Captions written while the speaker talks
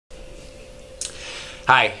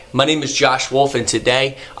Hi, my name is Josh Wolf, and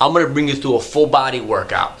today I'm going to bring you through a full body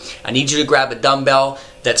workout. I need you to grab a dumbbell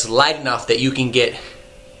that's light enough that you can get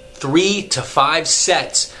 3 to 5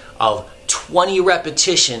 sets of 20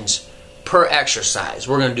 repetitions per exercise.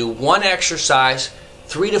 We're going to do one exercise,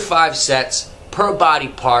 3 to 5 sets per body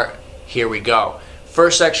part. Here we go.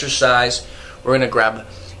 First exercise, we're going to grab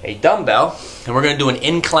a dumbbell and we're going to do an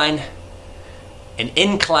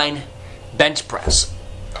incline bench press.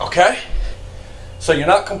 Okay? So you're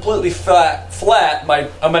not completely flat.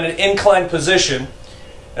 I'm in an inclined position,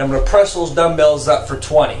 and I'm going to press those dumbbells up for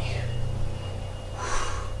 20.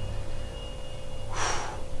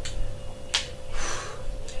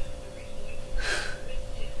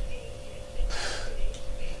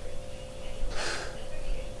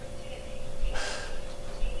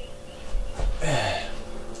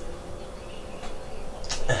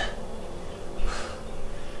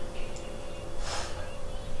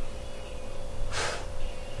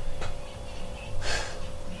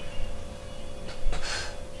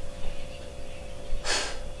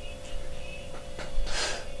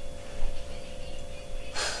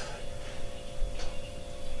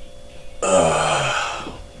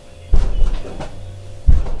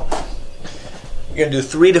 You're going to do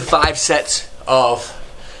 3 to 5 sets of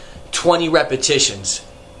 20 repetitions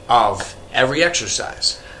of every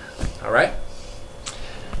exercise. All right?